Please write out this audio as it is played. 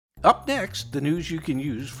Up next, the news you can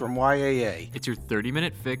use from YAA. It's your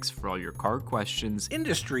 30-minute fix for all your car questions,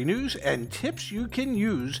 Industry news and tips you can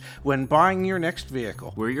use when buying your next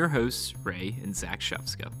vehicle. We're your hosts, Ray and Zach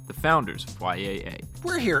Shefska, the founders of YAA.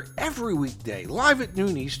 We're here every weekday, live at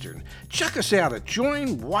noon Eastern. Check us out at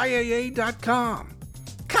joinyaa.com.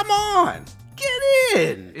 Come on, get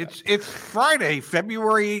in. It's Friday,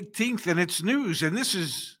 February 18th, and it's news. And this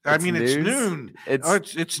is, it's noon.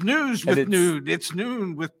 It's news with noon. It's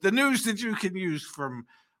noon with the news that you can use from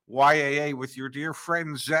YAA with your dear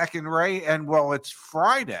friends Zach and Ray. And well, it's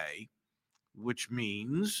Friday, which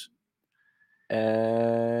means cue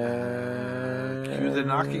the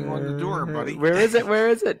knocking on the door, buddy. Where is it?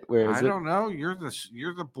 I don't know. You're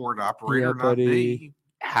the board operator, not me.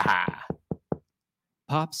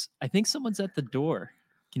 Pops, I think someone's at the door.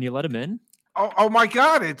 Can you let him in? Oh my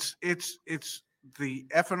God! It's the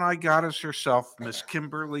F&I goddess herself, Miss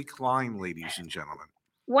Kimberly Klein, ladies and gentlemen.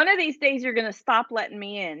 One of these days, you're going to stop letting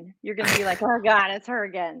me in. You're going to be like, oh, God, it's her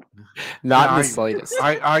again. Not in the slightest.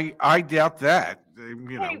 I doubt that. Hey,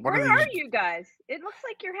 where are you guys? It looks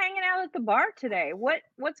like you're hanging out at the bar today.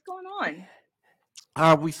 What's going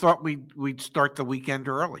on? We thought we'd start the weekend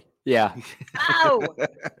early. Yeah. Oh,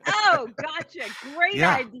 gotcha. Great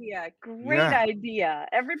idea. Great idea.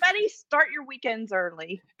 Everybody start your weekends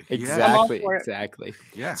early. Exactly.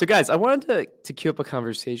 Yeah. So guys, I wanted to queue up a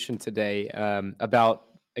conversation today about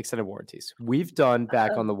extended warranties. We've done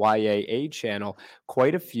back on the YAA channel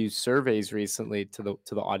quite a few surveys recently to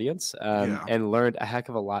the audience and learned a heck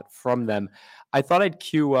of a lot from them. I thought I'd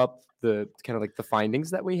queue up the kind of like the findings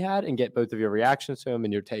that we had and get both of your reactions to them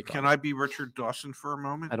and your take on it. Can I be Richard Dawson for a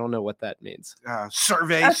moment? I don't know what that means.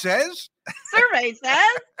 Survey says? Survey says?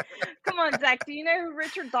 Come on, Zach. Do you know who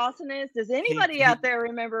Richard Dawson is? Does anybody out there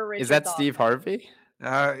remember Richard Dawson? Is that Steve Harvey?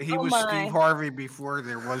 He was Steve Harvey before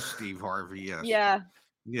there was Steve Harvey, yes.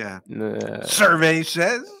 Yeah. Survey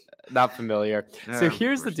says? Not familiar. So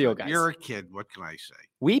here's the deal, guys. You're a kid. What can I say?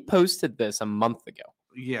 We posted this a month ago.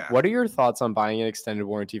 Yeah. What are your thoughts on buying an extended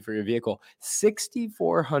warranty for your vehicle?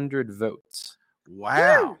 6,400 votes.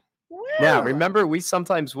 Wow. Woo. Now, remember, we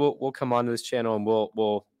sometimes will come on this channel and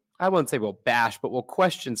we'll I won't say we'll bash, but we'll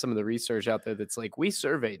question some of the research out there that's like, we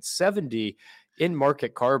surveyed 70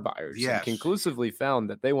 in-market car buyers and conclusively found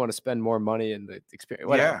that they want to spend more money in the experience.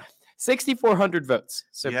 Whatever. Yeah. 6,400 votes.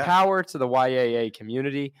 So power to the YAA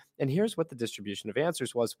community. And here's what the distribution of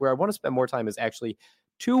answers was. Where I want to spend more time is actually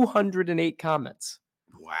 208 comments.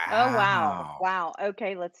 Wow. Oh, wow. Wow.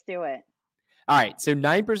 Okay, let's do it. All right. So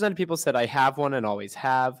 9% of people said I have one and always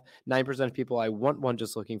have. 9% of people, I want one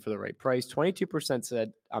just looking for the right price. 22%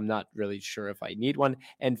 said I'm not really sure if I need one.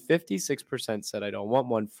 And 56% said I don't want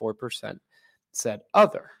one. 4% said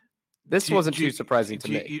other. This wasn't too surprising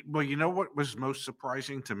to me. Well, you know what was most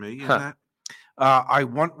surprising to me in that? I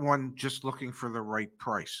want one just looking for the right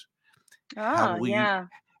price. Oh,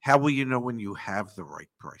 How will you know when you have the right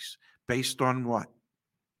price? Based on what?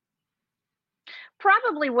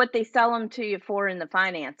 Probably what they sell them to you for in the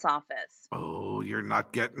finance office. Oh, you're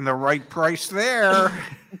not getting the right price there.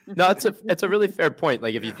 No, it's a really fair point.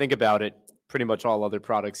 Like if you think about it, pretty much all other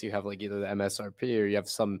products you have like either the MSRP or you have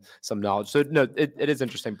some knowledge. So no, it is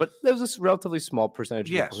interesting, but there's this relatively small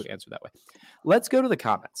percentage of people who answer that way. Let's go to the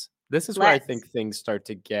comments. This is where I think things start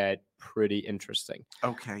to get pretty interesting.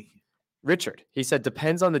 Okay. Richard, he said,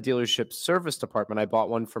 depends on the dealership's service department. I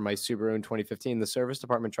bought one for my Subaru in 2015. The service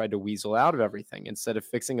department tried to weasel out of everything. Instead of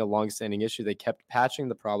fixing a long-standing issue, they kept patching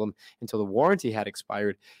the problem until the warranty had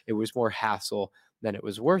expired. It was more hassle than it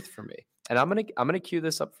was worth for me. And I'm gonna cue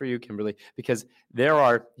this up for you, Kimberly, because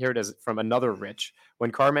here it is from another Rich.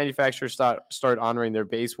 When car manufacturers start honoring their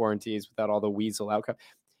base warranties without all the weasel outcome,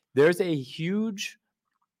 there's a huge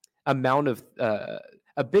amount of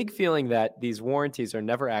a big feeling that these warranties are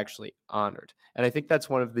never actually honored. And I think that's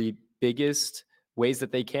one of the biggest ways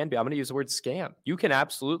that they can be. I'm going to use the word scam. You can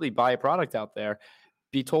absolutely buy a product out there,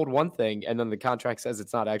 be told one thing, and then the contract says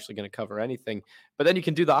it's not actually going to cover anything. But then you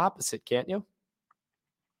can do the opposite, can't you?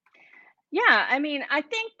 Yeah, I mean, I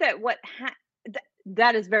think that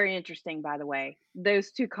that is very interesting, by the way,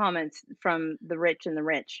 those two comments from the rich and the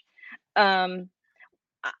rich.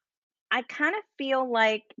 I kind of feel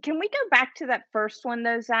like, can we go back to that first one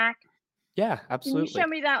though, Zach? Yeah, absolutely. Can you show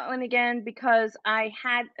me that one again? Because I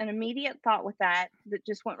had an immediate thought with that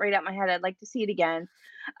just went right out my head. I'd like to see it again.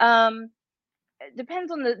 It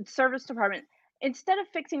depends on the service department. Instead of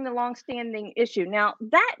fixing the longstanding issue. Now,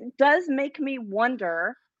 that does make me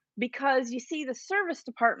wonder, because you see the service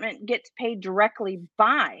department gets paid directly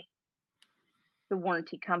by the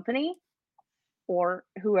warranty company or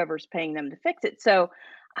whoever's paying them to fix it. So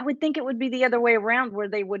I would think it would be the other way around where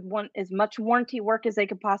they would want as much warranty work as they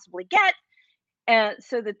could possibly get,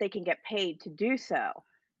 so that they can get paid to do so.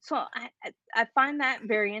 So I find that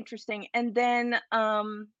very interesting. And then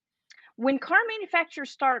when car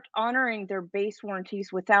manufacturers start honoring their base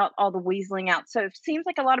warranties without all the weaseling out, so it seems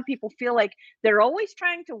like a lot of people feel like they're always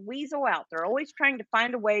trying to weasel out. They're always trying to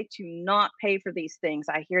find a way to not pay for these things.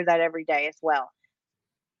 I hear that every day as well.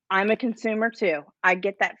 I'm a consumer too. I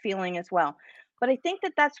get that feeling as well. But I think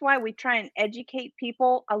that that's why we try and educate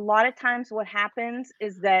people. A lot of times, what happens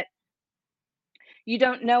is that you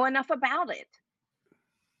don't know enough about it.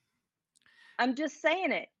 I'm just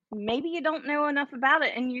saying it. Maybe you don't know enough about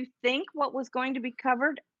it and you think what was going to be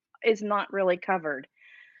covered is not really covered.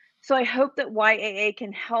 So I hope that YAA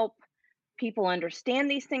can help people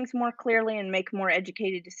understand these things more clearly and make more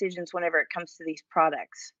educated decisions whenever it comes to these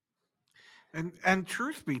products. And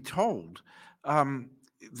truth be told,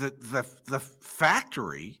 the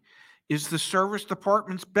factory is the service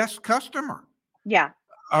department's best customer. Yeah.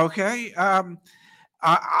 Okay.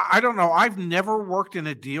 I don't know. I've never worked in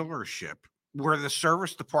a dealership where the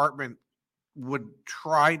service department would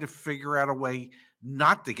try to figure out a way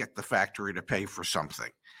not to get the factory to pay for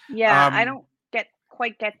something. Yeah, I Um, don't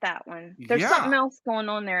quite get that one. There's something yeah, else going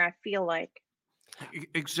on there, I feel like.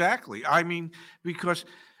 exactly. I mean, because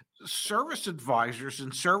service advisors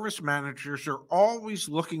and service managers are always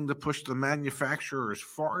looking to push the manufacturer as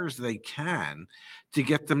far as they can to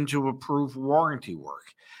get them to approve warranty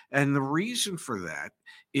work. And the reason for that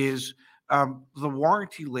is the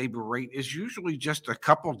warranty labor rate is usually just a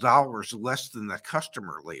couple dollars less than the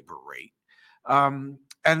customer labor rate. And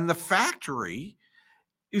the factory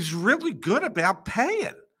is really good about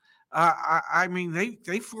paying. I mean,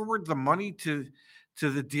 they forward the money to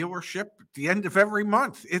the dealership at the end of every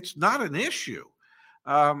month. It's not an issue.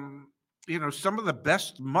 Some of the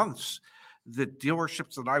best months that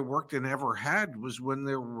dealerships that I worked in ever had was when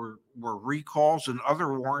there were recalls and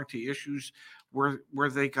other warranty issues where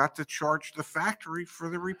they got to charge the factory for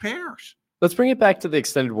the repairs. Let's bring it back to the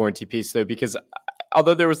extended warranty piece, though, because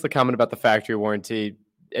although there was the comment about the factory warranty,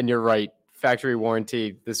 and you're right, factory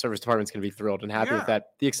warranty, the service department's going to be thrilled and happy with Yeah.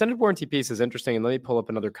 that. The extended warranty piece is interesting. And let me pull up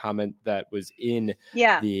another comment that was in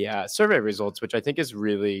Yeah. the survey results, which I think is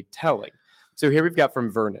really telling. So here we've got from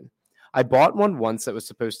Vernon. I bought one once that was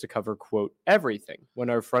supposed to cover, quote, everything. When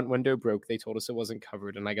our front window broke, they told us it wasn't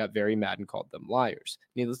covered, and I got very mad and called them liars.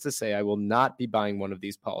 Needless to say, I will not be buying one of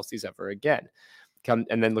these policies ever again. And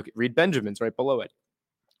then read Benjamin's right below it.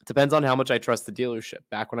 Depends on how much I trust the dealership.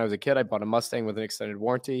 Back when I was a kid, I bought a Mustang with an extended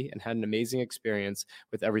warranty and had an amazing experience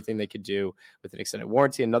with everything they could do with an extended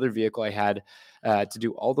warranty. Another vehicle I had to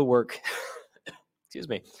do all the work, excuse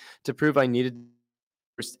me, to prove I needed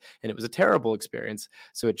first, and it was a terrible experience.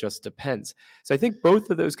 So it just depends. So I think both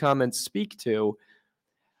of those comments speak to,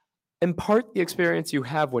 in part, the experience you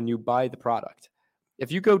have when you buy the product.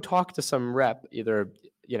 If you go talk to some rep, either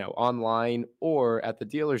online or at the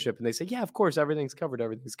dealership, and they say, yeah, of course, everything's covered,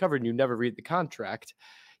 and you never read the contract,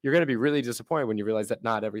 you're going to be really disappointed when you realize that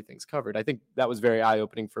not everything's covered. I think that was very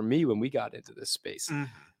eye-opening for me when we got into this space. Mhm.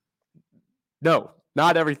 No,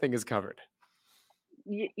 not everything is covered.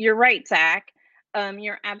 You're right, Zach.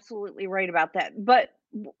 You're absolutely right about that. But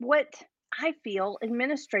what I feel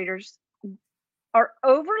administrators are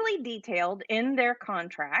overly detailed in their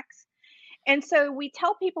contracts. And so we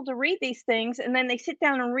tell people to read these things and then they sit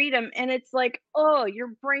down and read them and it's like, "Oh, your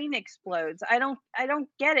brain explodes. I don't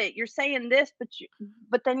get it. You're saying this,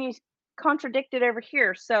 but then you contradict it over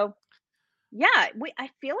here." So, yeah, I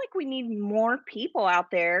feel like we need more people out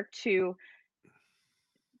there to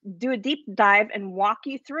do a deep dive and walk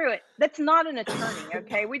you through it. That's not an attorney,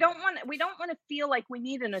 okay? We don't want to feel like we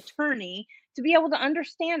need an attorney to be able to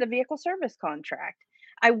understand a vehicle service contract.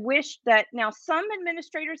 I wish that now some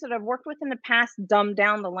administrators that I've worked with in the past dumbed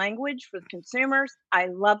down the language for the consumers. I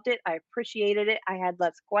loved it. I appreciated it. I had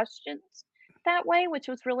less questions that way, which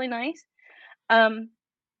was really nice. Um,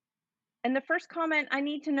 and the first comment, I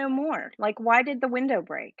need to know more. Like, why did the window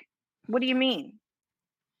break? What do you mean?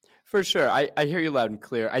 For sure. I hear you loud and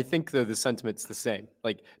clear. I think, though, the sentiment's the same.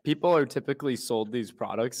 Like, people are typically sold these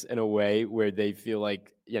products in a way where they feel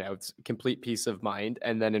like, it's complete peace of mind.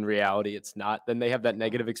 And then in reality, it's not. Then they have that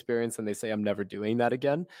negative experience and they say, I'm never doing that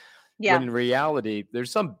again. When Yeah, in reality,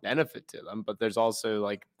 there's some benefit to them, but there's also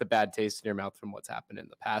like the bad taste in your mouth from what's happened in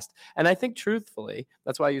the past. And I think, truthfully,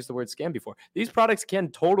 that's why I used the word scam before. These products can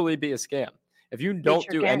totally be a scam. If you they don't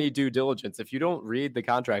sure do can. any due diligence, if you don't read the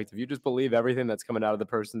contract, if you just believe everything that's coming out of the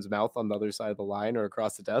person's mouth on the other side of the line or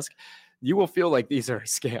across the desk, you will feel like these are a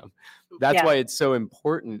scam. That's Yeah. why it's so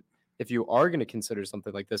important if you are going to consider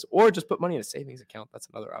something like this, or just put money in a savings account. That's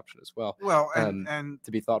another option as well. Well, and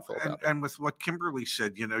to be thoughtful about it. And with what Kimberly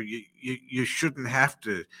said, you shouldn't have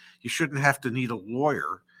to need a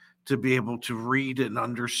lawyer to be able to read and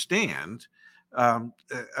understand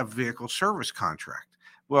a vehicle service contract.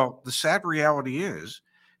 Well, the sad reality is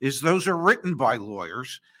those are written by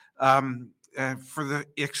lawyers for the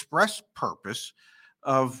express purpose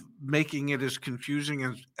of making it as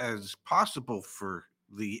confusing as possible for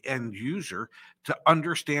the end user to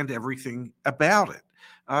understand everything about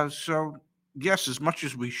it. So yes, as much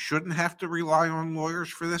as we shouldn't have to rely on lawyers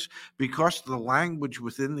for this, because the language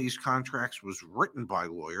within these contracts was written by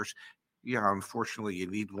lawyers, unfortunately, you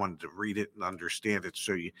need one to read it and understand it,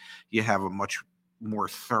 so you have a much more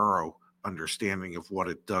thorough understanding of what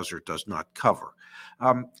it does or does not cover.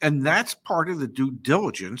 And that's part of the due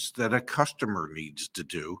diligence that a customer needs to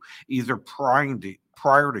do, either prior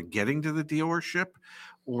to getting to the dealership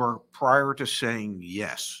or prior to saying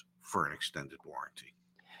yes for an extended warranty.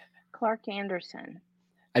 Clark Anderson.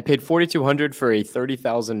 I paid $4,200 for a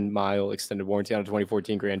 30,000 mile extended warranty on a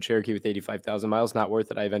 2014 Grand Cherokee with 85,000 miles. Not worth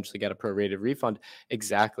it. I eventually got a prorated refund.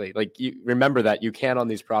 Exactly. Like, you remember that you can on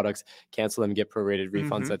these products cancel them, get prorated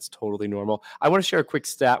refunds. That's totally normal. I want to share a quick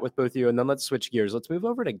stat with both of you, and then let's switch gears. Let's move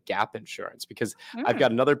over to gap insurance, because I've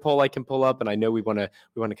got another poll I can pull up, and I know we want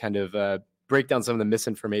to kind of break down some of the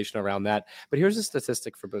misinformation around that. But here's a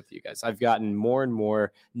statistic for both of you guys. I've gotten more and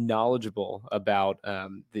more knowledgeable about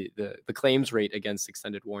the claims rate against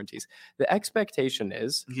extended warranties. The expectation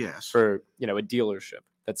is for a dealership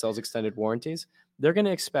that sells extended warranties, they're going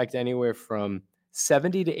to expect anywhere from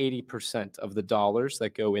 70 to 80% of the dollars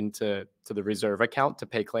that go into the reserve account to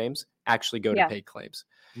pay claims actually go to pay claims.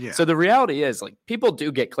 Yeah. So the reality is, like, people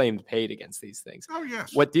do get claims paid against these things. Oh,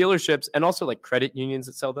 yes. What dealerships and also like credit unions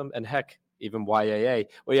that sell them, and heck, even YAA,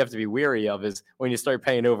 what you have to be wary of is when you start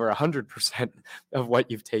paying over 100% of what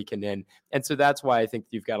you've taken in. And so that's why I think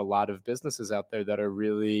you've got a lot of businesses out there that are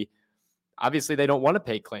really, obviously they don't want to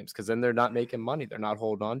pay claims, because then they're not making money. They're not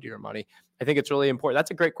holding on to your money. I think it's really important.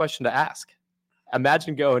 That's a great question to ask.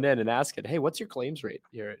 Imagine going in and asking, hey, what's your claims rate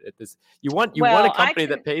here at this? You want a company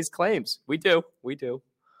that pays claims. We do.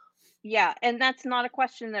 Yeah. And that's not a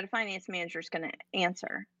question that a finance manager is going to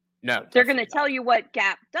answer. No, they're going to tell you what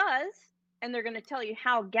Gap does, and they're going to tell you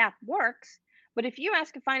how Gap works. But if you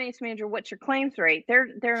ask a finance manager what's your claims rate, they're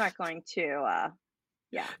not going to.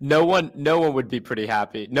 No one would be pretty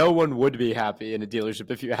happy. No one would be happy in a dealership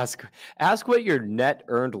if you ask what your net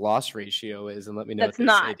earned loss ratio is, and let me know. That's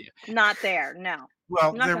not there. No. Well,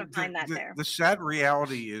 I'm not going to find that there. The sad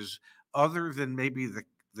reality is, other than maybe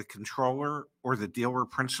the controller or the dealer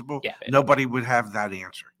principal, nobody would have that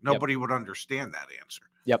answer. Nobody would understand that answer.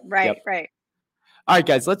 Right. All right,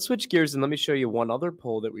 guys, let's switch gears and let me show you one other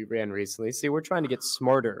poll that we ran recently. See, we're trying to get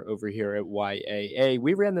smarter over here at YAA.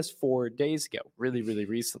 We ran this 4 days ago, really, really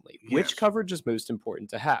recently. Yes. Which coverage is most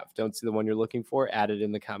important to have? Don't see the one you're looking for? Add it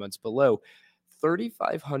in the comments below.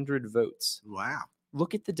 3,500 votes. Wow.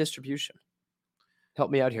 Look at the distribution.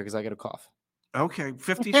 Help me out here because I got a cough. Okay,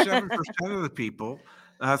 57% of the people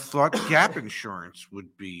thought gap insurance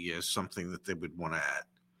would be something that they would want to add.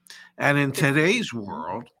 And in today's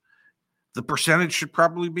world, the percentage should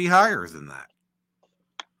probably be higher than that.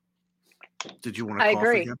 Did you want to cough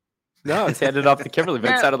again? No, it's handed off to Kimberly,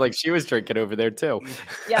 but it sounded like she was drinking over there too.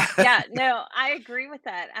 Yeah. No, I agree with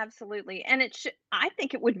that. Absolutely. And I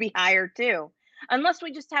think it would be higher too, unless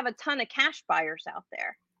we just have a ton of cash buyers out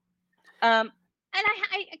there. And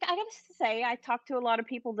I got to say, I talk to a lot of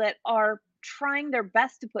people that are trying their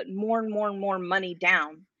best to put more and more and more money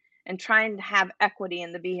down and trying to have equity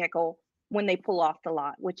in the vehicle when they pull off the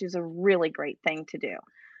lot, which is a really great thing to do.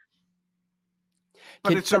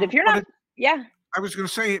 But if you're not, I was going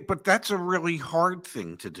to say, but that's a really hard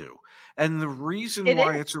thing to do. And the reason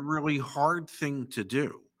why it's a really hard thing to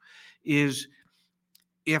do is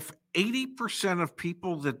if 80% of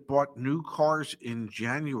people that bought new cars in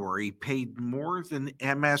January paid more than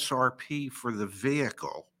MSRP for the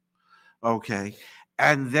vehicle, okay,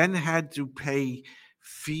 and then had to pay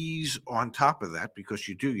fees on top of that, because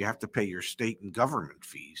you have to pay your state and government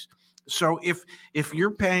fees. So if you're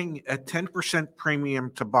paying a 10%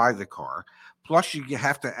 premium to buy the car, plus you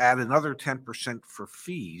have to add another 10% for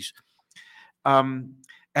fees, and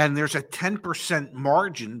there's a 10%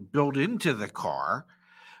 margin built into the car,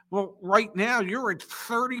 well, right now you're at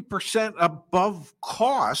 30% above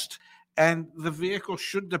cost, and the vehicle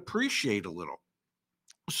should depreciate a little.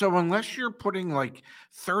 So unless you're putting like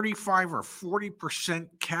 35 or 40%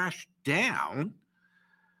 cash down,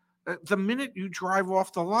 the minute you drive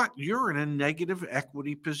off the lot, you're in a negative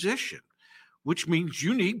equity position. which means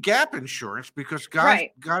you need gap insurance because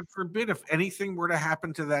Right. God forbid, if anything were to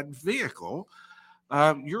happen to that vehicle,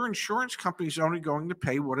 your insurance company is only going to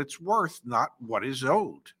pay what it's worth, not what is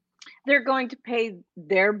owed. They're going to pay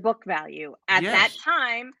their book value at that Yes,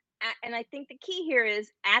 time. And I think the key here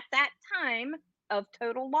is at that time of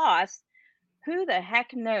total loss, who the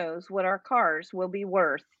heck knows what our cars will be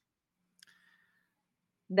worth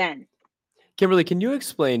then? Kimberly, can you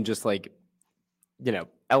explain just like,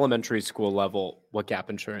 elementary school level what gap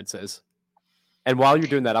insurance is? And while you're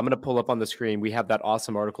doing that, I'm going to pull up on the screen. We have that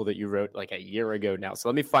awesome article that you wrote like a year ago now. So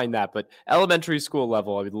let me find that. But elementary school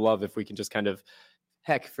level, I would love if we can just kind of,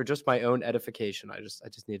 heck, for just my own edification, I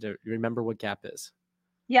just need to remember what gap is.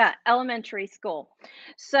 Yeah, elementary school.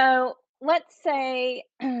 So let's say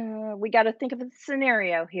we got to think of a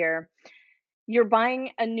scenario here. You're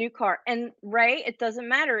buying a new car, and Ray, it doesn't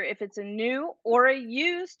matter if it's a new or a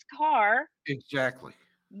used car. exactly.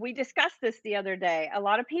 We discussed this the other day. A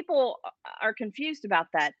lot of people are confused about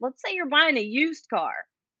that. Let's say you're buying a used car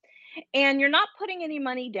and you're not putting any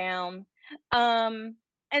money down. And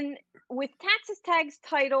with taxes, tags,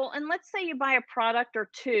 title, and let's say you buy a product or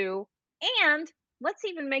two, and let's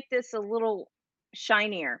even make this a little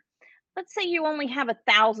shinier. Let's say you only have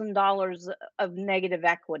 $1,000 of negative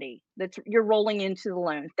equity that's you're rolling into the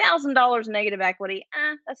loan. $1,000 negative equity,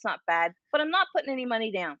 that's not bad, but I'm not putting any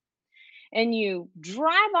money down. And you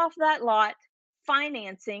drive off that lot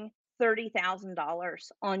financing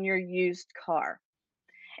 $30,000 on your used car.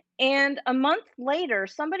 And a month later,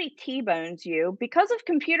 somebody T-bones you because of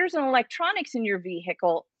computers and electronics in your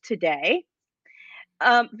vehicle today.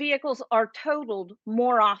 Vehicles are totaled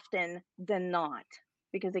more often than not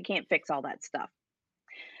because they can't fix all that stuff.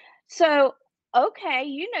 So, okay,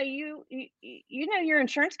 you know your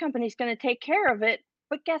insurance company is going to take care of it,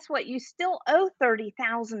 but guess what? You still owe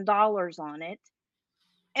 $30,000 on it,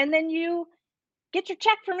 and then you get your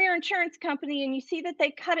check from your insurance company and you see that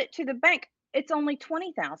they cut it to the bank. It's only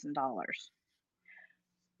 $20,000.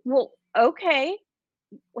 Well, okay,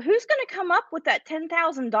 who's going to come up with that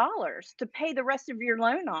 $10,000 to pay the rest of your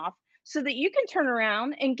loan off so that you can turn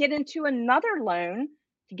around and get into another loan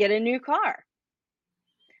to get a new car?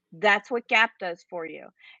 That's what GAP does for you.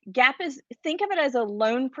 GAP is, think of it as a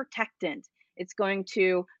loan protectant. It's going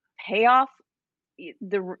to pay off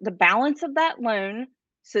the balance of that loan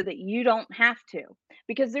so that you don't have to.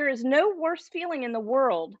 Because there is no worse feeling in the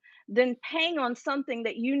world than paying on something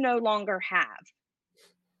that you no longer have.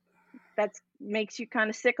 That makes you kind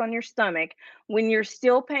of sick on your stomach when you're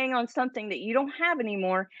still paying on something that you don't have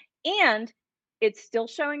anymore and it's still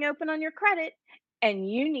showing open on your credit and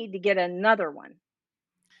you need to get another one.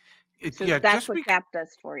 So Yeah, that's what GAP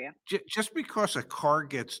does for you. just because a car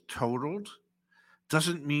gets totaled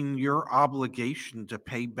doesn't mean your obligation to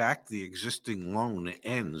pay back the existing loan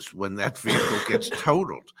ends when that vehicle gets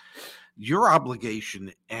totaled. Your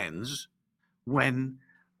obligation ends when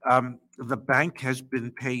the bank has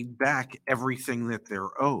been paid back everything that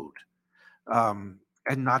they're owed, and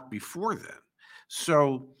not before then.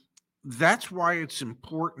 So that's why it's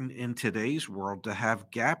important in today's world to have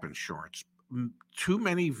gap insurance. Too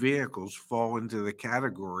many vehicles fall into the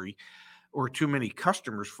category, or too many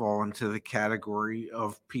customers fall into the category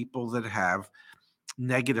of people that have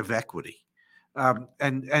negative equity.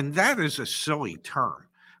 And that is a silly term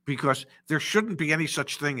because there shouldn't be any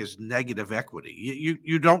such thing as negative equity.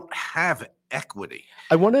 You don't have equity.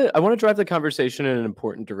 I want to drive the conversation in an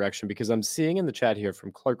important direction because I'm seeing in the chat here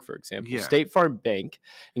from Clark, for example, Yeah. State Farm Bank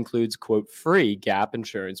includes, quote, free gap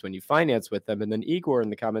insurance when you finance with them. And then Igor in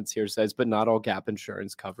the comments here says, but not all gap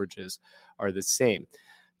insurance coverages are the same.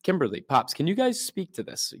 Kimberly, Pops, can you guys speak to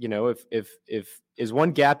this? If is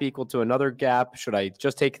one gap equal to another gap? Should I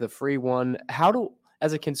just take the free one?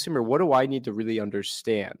 As a consumer, what do I need to really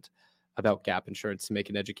understand about gap insurance to make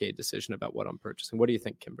an educated decision about what I'm purchasing? What do you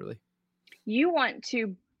think, Kimberly? You want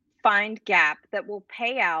to find GAP that will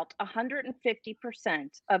pay out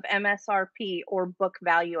 150% of MSRP or book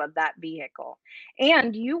value of that vehicle.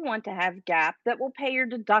 And you want to have GAP that will pay your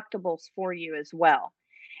deductibles for you as well.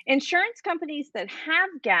 Insurance companies that have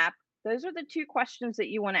GAP, those are the two questions that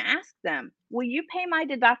you want to ask them. Will you pay my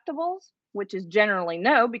deductibles? Which is generally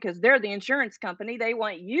no, because they're the insurance company. They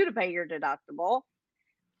want you to pay your deductible.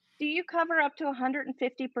 Do you cover up to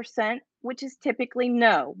 150%? Which is typically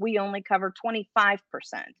no. We only cover 25%,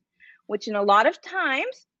 which in a lot of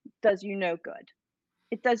times does you no good.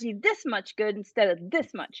 It does you this much good instead of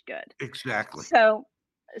this much good. Exactly. So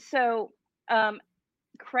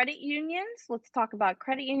credit unions, let's talk about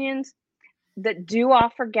credit unions that do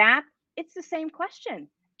offer GAP. It's the same question.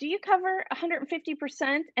 Do you cover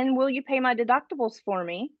 150% and will you pay my deductibles for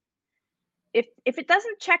me? if it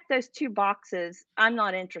doesn't check those two boxes, I'm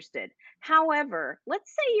not interested. However,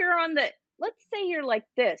 let's say you're like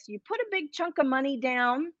this. You put a big chunk of money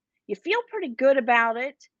down, you feel pretty good about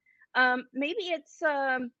it. Maybe it's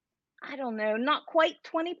I don't know, not quite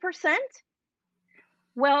 20%.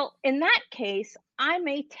 Well, in that case, I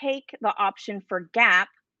may take the option for gap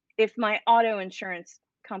if my auto insurance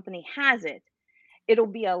company has it. It'll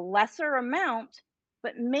be a lesser amount,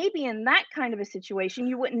 but maybe in that kind of a situation,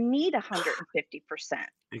 you wouldn't need 150%.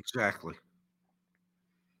 Exactly. Look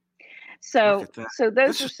So, at that. so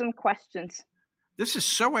those This are is some questions. this is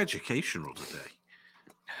so educational today.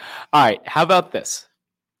 All right. How about this?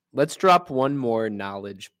 Let's drop one more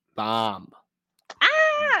knowledge bomb.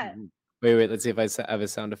 Ah, Wait. Let's see if I have a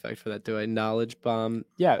sound effect for that. Do I knowledge bomb?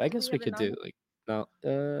 Yeah, I guess we have a could do knowledge- like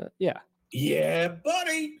no. Yeah. Yeah,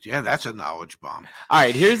 buddy. Yeah, that's a knowledge bomb. All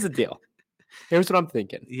right. Here's the deal. Here's what I'm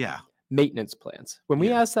thinking. Yeah. Maintenance plans. When we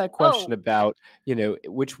Yeah. ask that question Oh. about,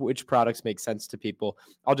 which products make sense to people,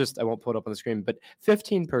 I won't pull it up on the screen, but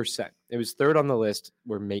 15%. It was third on the list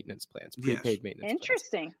were maintenance plans, Yes. prepaid maintenance plans.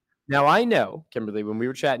 interesting. Now I know, Kimberly, when we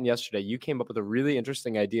were chatting yesterday, you came up with a really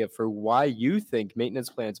interesting idea for why you think maintenance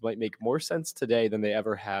plans might make more sense today than they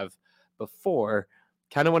ever have before.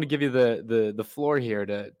 Kind of want to give you the floor here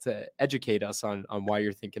to educate us on why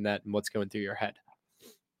you're thinking that and what's going through your head.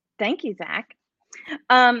 Thank you, Zach.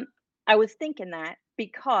 I was thinking that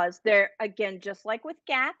because again, just like with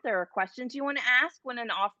GAP, there are questions you want to ask when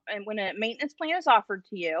when a maintenance plan is offered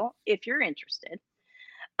to you, if you're interested.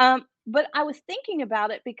 But I was thinking about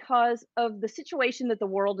it because of the situation that the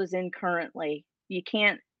world is in currently. You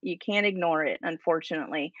can't ignore it,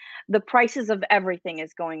 unfortunately. The prices of everything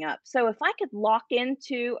is going up. So if I could lock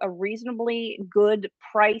into a reasonably good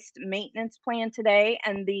priced maintenance plan today,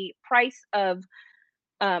 and the price of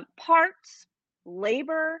parts,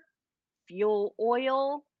 labor, fuel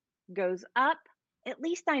oil goes up, at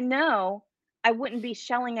least I know I wouldn't be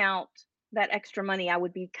shelling out that extra money. I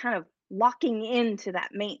would be kind of locking into that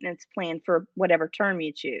maintenance plan for whatever term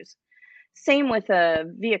you choose. Same with a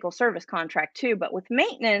vehicle service contract too, but with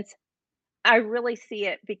maintenance, I really see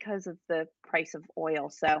it because of the price of oil.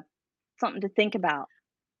 So something to think about.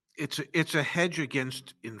 It's a hedge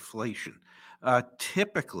against inflation.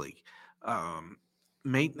 Typically,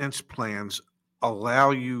 maintenance plans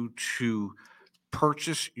allow you to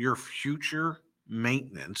purchase your future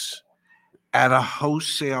maintenance at a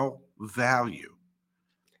wholesale value.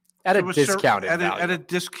 At a To cer- discounted at value. at a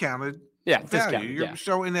discounted Yeah, value. discounted, yeah.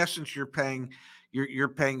 So in essence, you're paying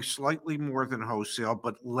slightly more than wholesale,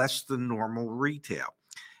 but less than normal retail.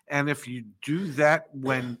 And if you do that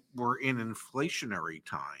when we're in inflationary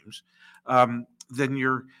times, then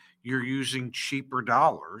you're using cheaper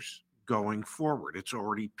dollars going forward. It's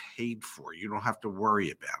already paid for. You don't have to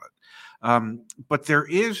worry about it. But there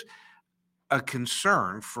is a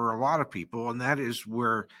concern for a lot of people, and that is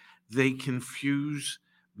where they confuse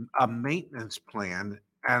a maintenance plan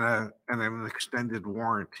and an extended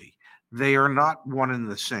warranty. They are not one and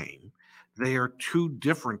the same. They are two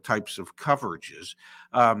different types of coverages.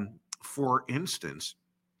 For instance,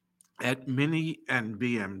 at Mini and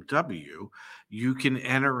BMW, you can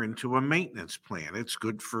enter into a maintenance plan. It's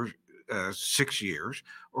good for 6 years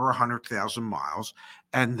or 100,000 miles,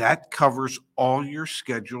 and that covers all your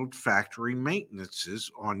scheduled factory maintenances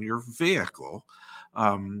on your vehicle.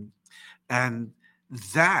 And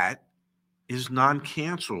that is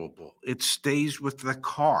non-cancelable. It stays with the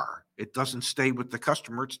car. It doesn't stay with the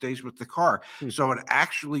customer. It stays with the car. So it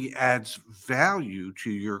actually adds value to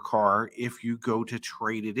your car if you go to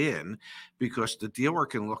trade it in, because the dealer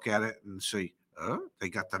can look at it and say, oh, they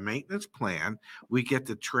got the maintenance plan. We get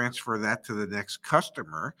to transfer that to the next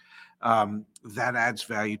customer. That adds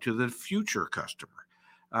value to the future customer.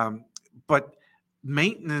 But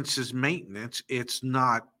maintenance is maintenance. It's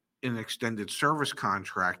not an extended service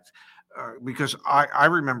contract. Because I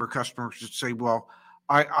remember customers would say, well,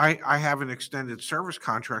 I have an extended service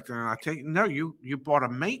contract, and I take no, you bought a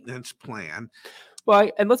maintenance plan.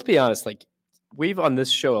 Well, and let's be honest, like we've on this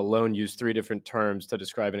show alone used 3 different terms to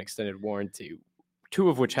describe an extended warranty, 2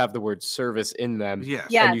 of which have the word service in them. Yes.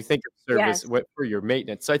 Yeah. And you think of service Yes. for your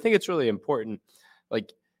maintenance. So I think it's really important.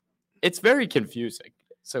 Like it's very confusing.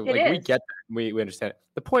 So It like we is. get that. We understand it.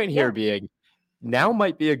 The point here Yeah. being now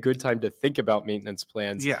might be a good time to think about maintenance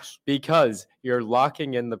plans. Yes. Because you're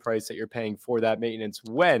locking in the price that you're paying for that maintenance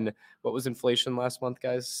when, what was inflation last month,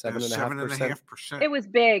 guys? 7.5%? 7.5%. It was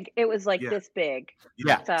big. It was like Yeah. this big.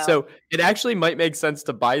 Yeah. So it actually might make sense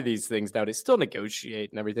to buy these things nowadays. Still negotiate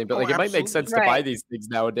and everything, but Oh, like it might make absolutely. sense to buy Right. these things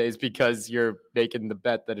nowadays because you're making the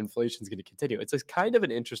bet that inflation is going to continue. It's a kind of an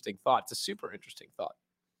interesting thought. It's a super interesting thought.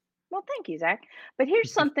 Well, thank you, Zach. But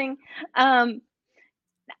here's something. Um,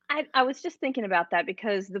 I was just thinking about that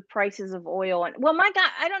because the prices of oil and well, my God,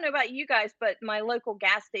 I don't know about you guys, but my local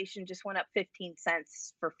gas station just went up 15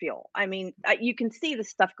 cents for fuel. I mean, you can see the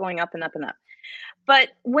stuff going up and up and up. But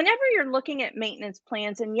whenever you're looking at maintenance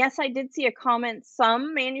plans, and yes, I did see a comment,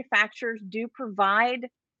 some manufacturers do provide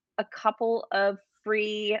a couple of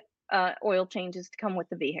free oil changes to come with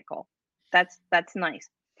the vehicle. That's nice.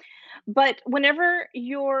 But whenever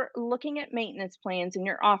you're looking at maintenance plans and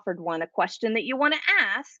you're offered one, a question that you want to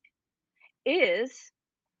ask is,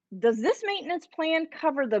 does this maintenance plan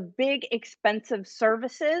cover the big expensive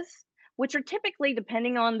services, which are typically,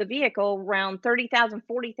 depending on the vehicle, around 30,000,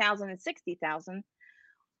 40,000, and 60,000,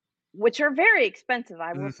 which are very expensive,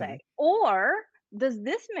 I will Hmm. say? Or does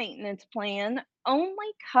this maintenance plan only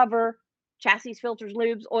cover chassis, filters,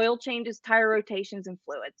 lubes, oil changes, tire rotations, and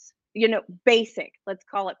fluids? You know, basic, let's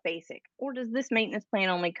call it basic. Or does this maintenance plan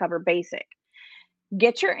only cover basic?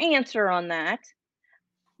 Get your answer on that.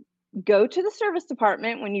 Go to the service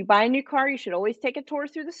department. When you buy a new car, you should always take a tour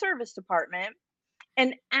through the service department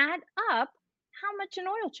and add up how much an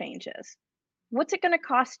oil change is. What's it going to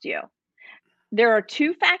cost you? There are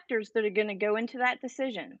two factors that are going to go into that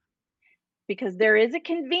decision because there is a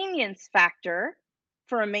convenience factor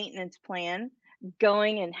for a maintenance plan,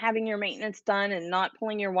 going and having your maintenance done and not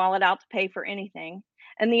pulling your wallet out to pay for anything.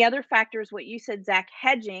 And the other factor is what you said, Zach,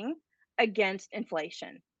 hedging against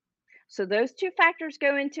inflation. So those two factors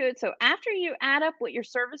go into it. So after you add up what your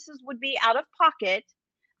services would be out of pocket,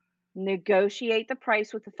 negotiate the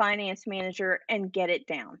price with the finance manager and get it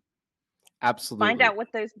down. Find Absolutely. out what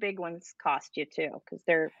those big ones cost you too, because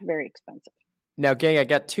they're very expensive. Now, gang, I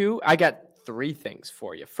got three things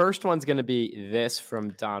for you. First one's going to be this from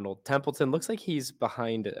Donald Templeton. Looks like he's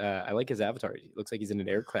behind, I like his avatar. He looks like he's in an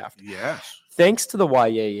aircraft. Yes. Thanks to the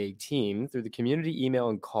YAA team, through the community email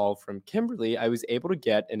and call from Kimberly, I was able to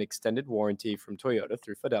get an extended warranty from Toyota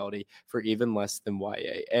through Fidelity for even less than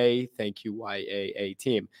YAA. Thank you, YAA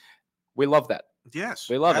team. We love that. Yes.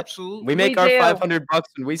 We love absolutely. it. We make We our do. $500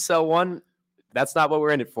 when we sell one. That's not what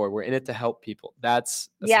we're in it for. We're in it to help people. That's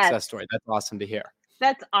a Yes. success story. That's awesome to hear.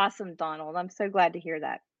 That's awesome, Donald. I'm so glad to hear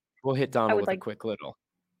that. We'll hit Donald would with a like- quick little.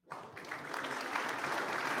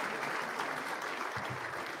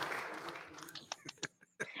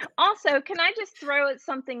 Also, can I just throw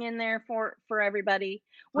something in there for everybody?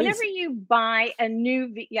 Whenever you buy a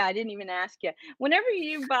new yeah, I didn't even ask you. Whenever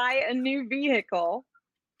you buy a new vehicle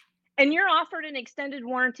and you're offered an extended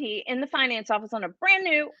warranty in the finance office on a brand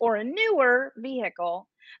new or a newer vehicle,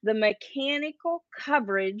 the mechanical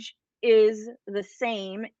coverage is the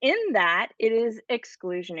same in that it is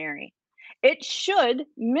exclusionary. It should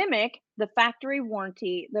mimic the factory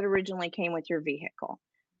warranty that originally came with your vehicle.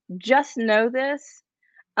 Just know this.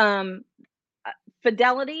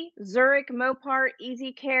 Fidelity, Zurich, Mopar,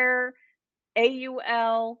 Easy Care,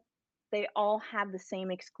 AUL, they all have the same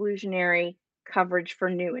exclusionary coverage for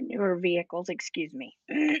new and newer vehicles. Excuse me.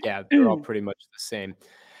 Yeah, they're all pretty much the same.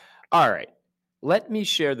 All right. Let me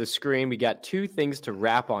share the screen. We got two things to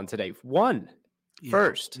wrap on today. One,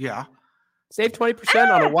 first, Yeah. save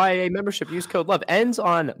 20% on a YA membership. Use code LOVE. Ends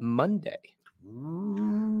on Monday.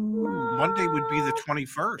 Ooh, Monday would be the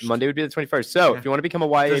 21st. Monday would be the 21st. So Yeah. if you want to become a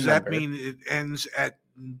YA Does that member. mean it ends at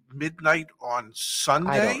midnight on Sunday?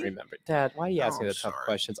 I don't remember. Dad, why are you asking Oh, the tough sorry.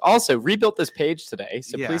 questions? Also, rebuilt this page today,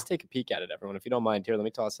 so Yeah. please take a peek at it, everyone. If you don't mind, here, let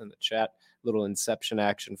me toss in the chat. Little inception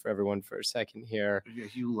action for everyone for a second here. Yeah,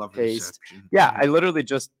 you love Paste. Inception. Yeah, I literally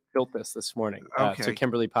just built this morning. So Okay.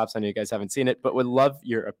 Kimberly pops, I know you guys haven't seen it, but would love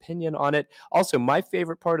your opinion on it. Also, my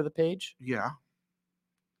favorite part of the page, Yeah.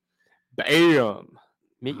 bam,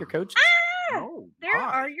 meet your coaches. Oh, There my.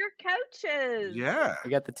 are your coaches. Yeah.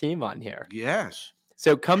 We got the team on here. Yes.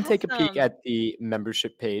 So come take a peek Awesome. at the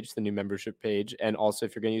membership page, the new membership page. And also,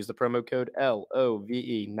 if you're going to use the promo code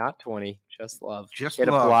LOVE, not 20, just love. Just Hit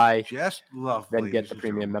love. apply, Just love. then get ladies the and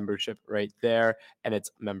premium gentlemen. membership right there. And it's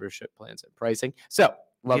membership plans and pricing. So,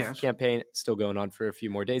 love Yes. campaign still going on for a few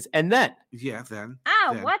more days. And then, Yeah. Then.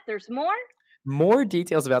 Oh, then. what? There's more? more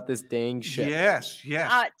details about this dang shit. Yes.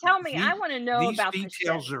 Yes. Tell me. I want to know These about this shit.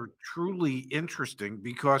 details are truly interesting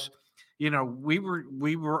because we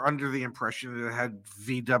were under the impression that it had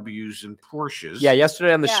VWs and Porsches. Yeah,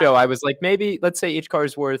 yesterday on the Yeah. show, I was like, maybe let's say each car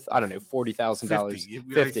is worth, I don't know, $40,000. 50.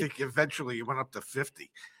 50. I think eventually it went up to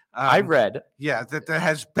 50. I read Yeah, that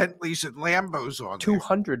has Bentleys and Lambos on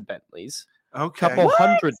 200 Bentleys, there. Okay. couple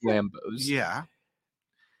hundred Lambos. Yeah.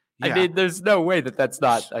 I mean, there's no way that's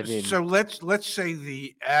not. I mean, so let's say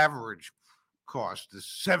the average cost is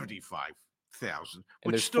 75,000, and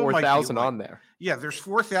which there's still might be 4,000 light. on there. Yeah, there's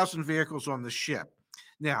 4,000 vehicles on the ship.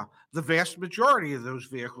 Now, the vast majority of those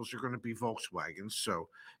vehicles are going to be Volkswagens. So,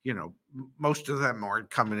 most of them aren't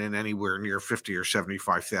coming in anywhere near 50 or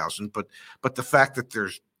 75,000. But the fact that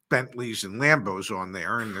there's Bentleys and Lambos on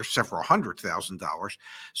there, and there's several $100,000.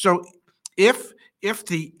 So if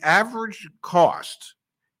the average cost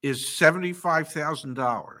is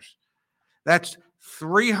 $75,000, that's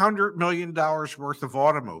 $300 million worth of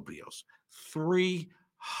automobiles.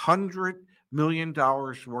 $300 million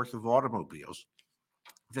worth of automobiles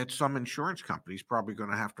that some insurance company's probably going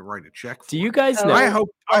to have to write a check for. Do you guys know? I hope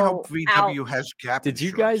VW ouch. has gap Did you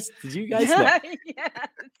insurance. guys know? Yes.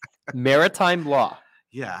 Maritime law.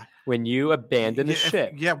 Yeah. When you abandon a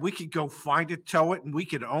ship, we could go find it, tow it, and we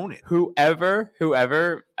could own it. whoever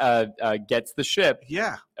gets the ship,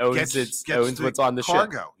 owns Gets what's on the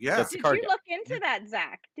cargo. ship. Yeah. Gets the Did cargo. you look into that,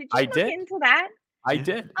 Zach? Did you I look did. into that? I Yeah.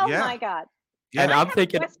 did. Oh Yeah. my God. Yeah. And I I'm have a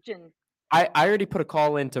thinking, question. I already put a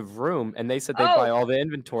call into Vroom, and they said they'd buy Oh. all the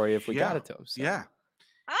inventory if we Yeah. got it to them. So. Yeah.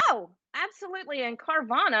 Oh, absolutely. And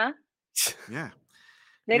Carvana, Yeah.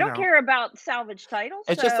 they You don't know. care about salvage titles.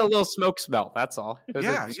 It's just a so- little smoke smell. That's all. It was a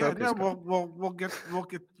Yeah. smoker's No, smell.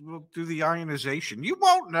 we'll do the ionization. You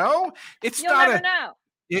won't know. It's You'll not never know.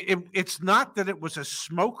 it's not that it was a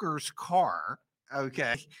smoker's car.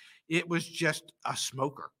 Okay. It was just a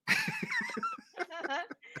smoker.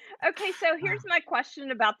 Okay, so here's my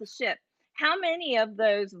question about the ship. How many of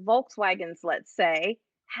those Volkswagens, let's say,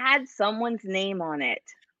 had someone's name on it?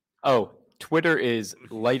 Oh, Twitter is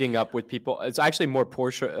lighting up with people. It's actually more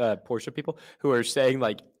Porsche people who are saying,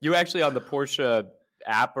 like, you actually on the Porsche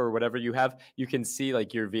app or whatever you have, you can see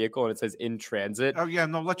like your vehicle and it says in transit. Oh yeah,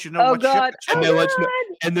 and they'll let you know Oh what God! ship it's And from. they'll let you know.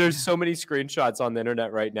 God! And there's so many screenshots on the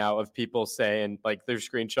internet right now of people saying like their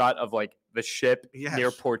screenshot of like the ship near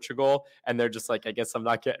Yes. Portugal, and they're just like, I guess I'm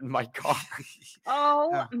not getting my car. Oh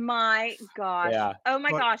Yeah. my gosh! Yeah. Oh my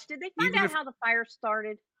But gosh! Did they find even out if- how the fire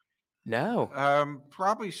started? No.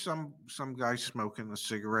 Probably some guy smoking a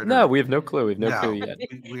cigarette. No, or- we have no clue. We have no No. clue yet. we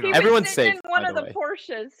He don't- was Everyone's sitting safe, in one by of the the way.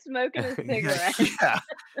 Porsches smoking a Yeah, cigarette.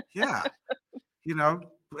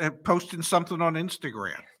 yeah. Posting something on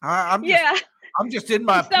Instagram. I'm just Yeah. I'm just in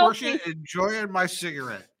my Selfie. Porsche enjoying my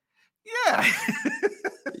cigarette. Yeah.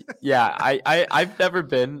 Yeah, I've never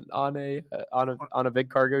been on a big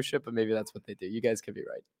cargo ship, but maybe that's what they do. You guys could be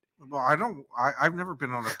right. Well, I've never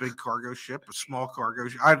been on a big cargo ship, a small cargo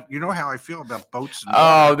ship. You know how I feel about boats and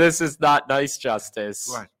Oh, this is not nice, Justice.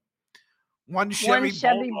 what? One Chevy, One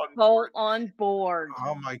Chevy Bolt on Bolt board. on board.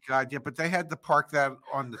 Oh my God. Yeah, but they had to park that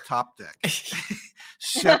on the top deck.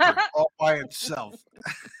 Separate, all by itself.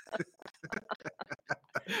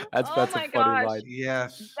 That's Oh a my funny gosh. line.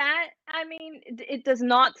 Yes. It does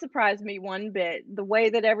not surprise me one bit. The way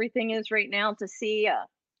that everything is right now, to see a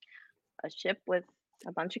ship with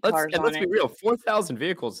a bunch of cars on Let's it. be real. 4,000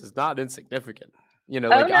 vehicles is not insignificant. You know,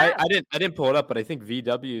 Oh, like no. I didn't pull it up, but I think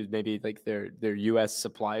VW maybe like their US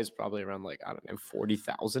supply is probably around like, I don't know,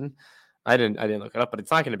 40,000. I didn't look it up, but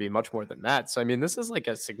it's not going to be much more than that. So I mean, this is like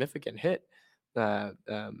a significant hit. Oh,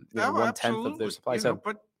 1/10 of absolutely. their supply. You So know,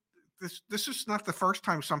 but this is not the first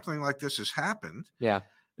time something like this has happened. yeah,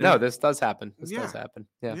 no, Yeah. this does happen. This Yeah. does happen.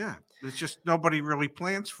 Yeah. Yeah. It's just nobody really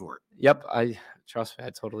plans for it. Yep. I trust me. I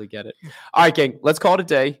totally get it. All right, gang. Let's call it a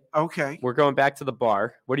day. Okay. We're going back to the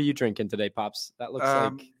bar. What are you drinking today, Pops? That looks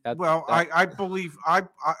like that. Well, that- I believe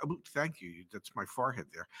thank you. That's my forehead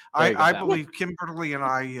there. There you go, I that. believe Kimberly and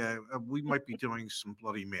I we might be doing some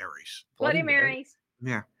Bloody Marys. Bloody Mary. Marys,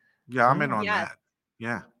 Yeah. Yeah, I'm in on Yes. that.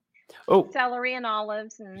 Yeah. Oh, celery and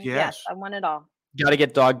olives, and yes, Yes. I want it all. got to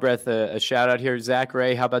get Dog Breath a shout out here. Zach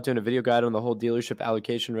Ray, how about doing a video guide on the whole dealership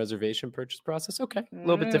allocation reservation purchase process? Okay. A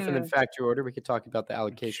little bit different than factory order. We could talk about the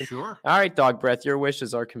allocation. Sure. All right, Dog Breath, your wish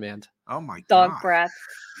is our command. Oh my Dog God. breath.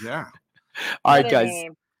 Yeah. All What right, a guys.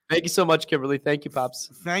 name. Thank you so much, Kimberly. Thank you, Pops.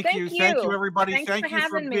 Thank Thank you. Thank you, you. everybody. Thanks Thank for you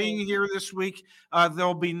for having being me. here this week.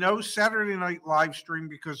 There'll be no Saturday night live stream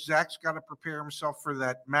because Zach's got to prepare himself for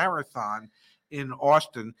that marathon in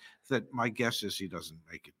Austin that my guess is he doesn't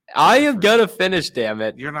make it. I am going to finish, damn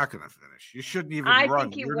it. You're not going to finish. You shouldn't even I run.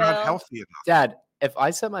 think you You're will. not healthy enough. Dad, if I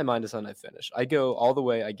set my mind to something, I finish. I go all the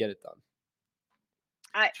way, I get it done.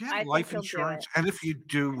 Do you have think life he'll do insurance? it. And if you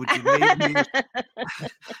do, would you name me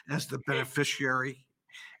as the beneficiary?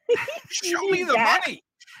 Show me the Yeah. money.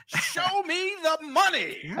 Show me the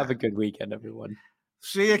money. Have a good weekend, everyone.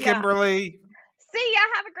 See you, Yeah. Kimberly. See ya.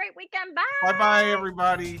 Have a great weekend. Bye. Bye bye,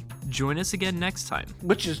 everybody. Join us again next time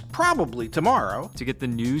Which is probably tomorrow. to get the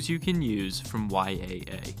news you can use from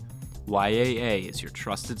YAA. YAA is your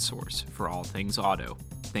trusted source for all things auto.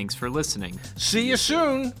 Thanks for listening. See you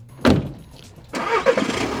soon.